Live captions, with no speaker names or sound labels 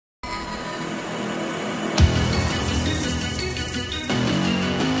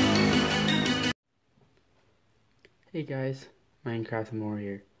Hey guys, Minecraft More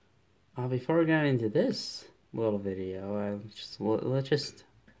here. Before we get into this little video, let's just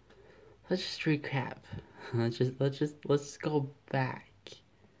recap. Let's go back.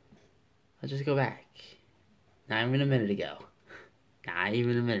 Let's just go back. Not even a minute ago. Not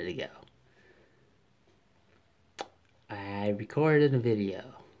even a minute ago. I recorded a video,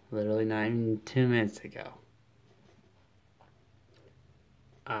 literally not even 2 minutes ago.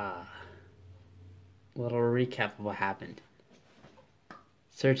 Uh, Little recap of what happened.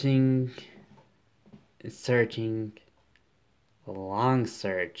 Searching, searching, a long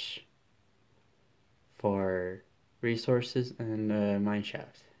search for resources and mine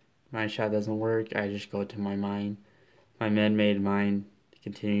shaft. Mine shaft doesn't work. I just go to my mine, my man-made mine, to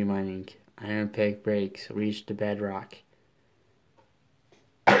continue mining. Iron pick breaks. Reach the bedrock.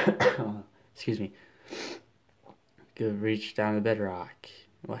 Excuse me. Go reach down the bedrock.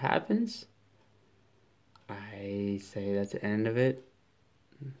 What happens? I say that's the end of it.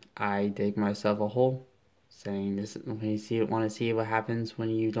 I dig myself a hole, saying this when want to see what happens when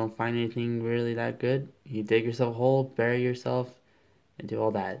you don't find anything really that good. You dig yourself a hole, bury yourself, and do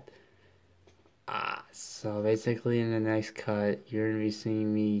all that. So basically in the next cut, you're gonna be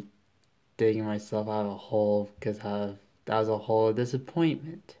seeing me digging myself out of a hole because that was a hole of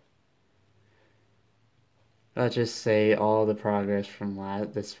disappointment. Let's just say all the progress from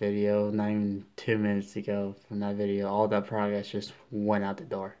this video, not even 2 minutes ago from that video, all that progress just went out the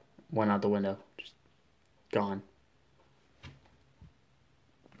door, went out the window, just gone.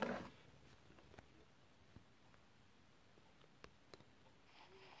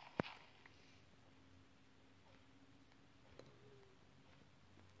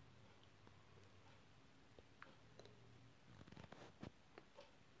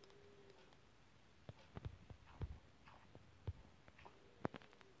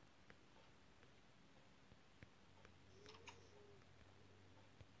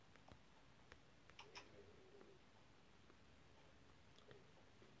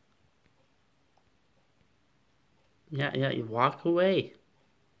 Yeah, you walk away.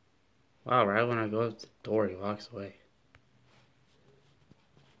 Wow, right when I go up the door, he walks away.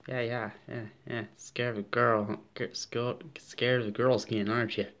 Yeah. Scared of a girl. Scared of a girl skin,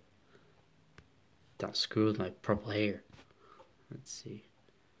 aren't you? Don't screw with my purple hair. Let's see.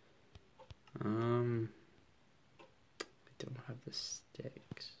 I don't have the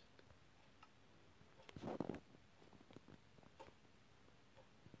sticks.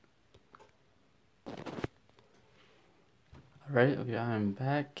 Alright, okay, I'm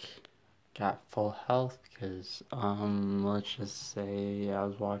back. Got full health because, let's just say I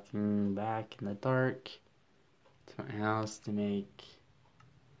was walking back in the dark to my house to make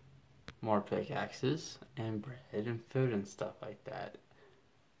more pickaxes and bread and food and stuff like that.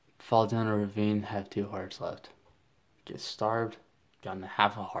 Fall down a ravine, have 2 hearts left. Get starved, gotten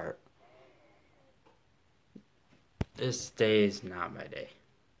half a heart. This day is not my day.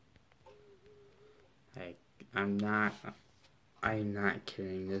 Like, I'm not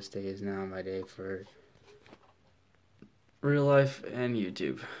kidding. This day is not my day for real life and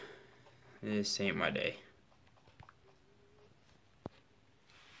YouTube. This ain't my day.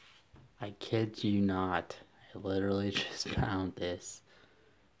 I kid you not. I literally just found this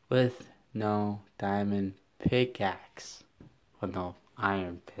with no diamond pickaxe. Well, no,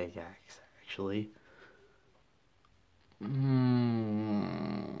 iron pickaxe, actually.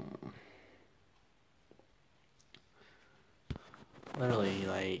 Literally,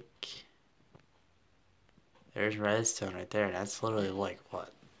 like, there's redstone right there. That's literally like,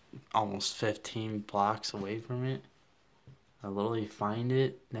 what, almost 15 blocks away from it? I literally find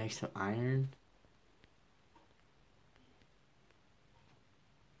it next to iron.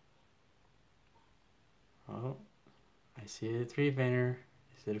 Oh, I see a 3 veiner.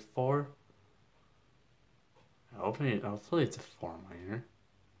 Is it a 4? Hopefully it's a 4 miner.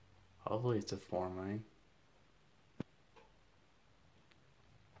 Hopefully it's a 4 mine.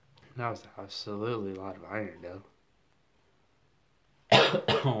 That was absolutely a lot of iron, though.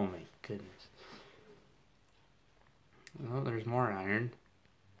 Oh my goodness. Well, there's more iron.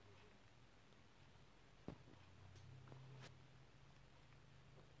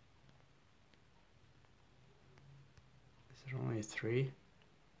 Is there only 3?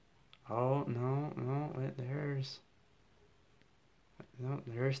 Oh, no, wait, there's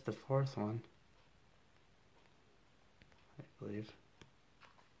the 4th one, I believe.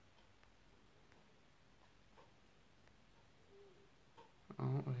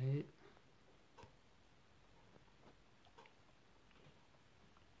 Oh, wait.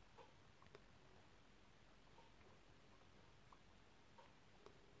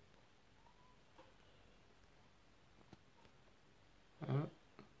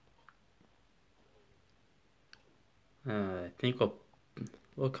 think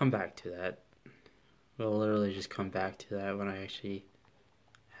we'll come back to that. We'll literally just come back to that when I actually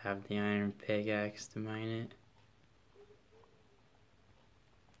have the iron pickaxe to mine it.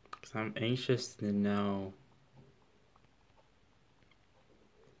 Because I'm anxious to know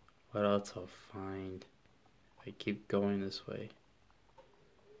what else I'll find if I keep going this way.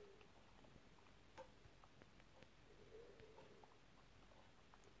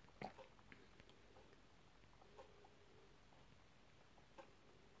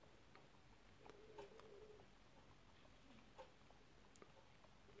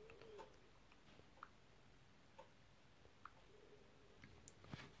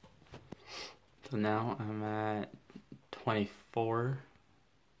 So now I'm at 24.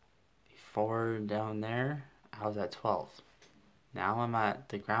 Before down there, I was at 12. Now I'm at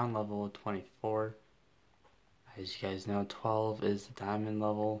the ground level of 24. As you guys know, 12 is the diamond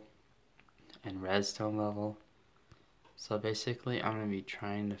level and redstone level. So basically, I'm going to be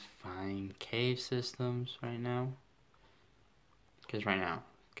trying to find cave systems right now.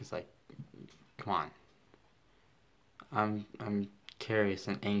 Because like, come on. I'm curious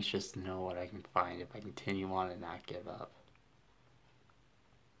and anxious to know what I can find if I continue on and not give up.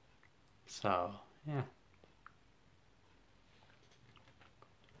 So, yeah.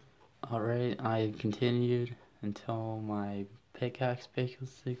 Alright, I continued until my pickaxe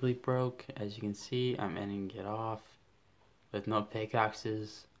basically broke. As you can see, I'm ending it off with no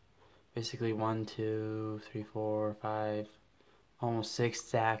pickaxes. Basically 1, 2, 3, 4, 5, almost 6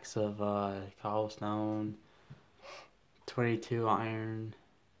 stacks of cobblestone, 22 iron,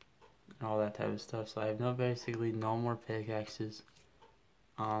 and all that type of stuff. So I have basically no more pickaxes.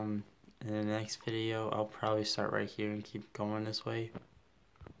 In the next video, I'll probably start right here and keep going this way.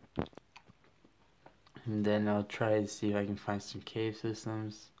 And then I'll try to see if I can find some cave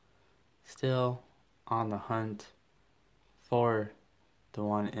systems. Still on the hunt for the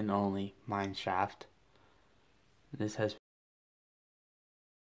one and only mine shaft. This has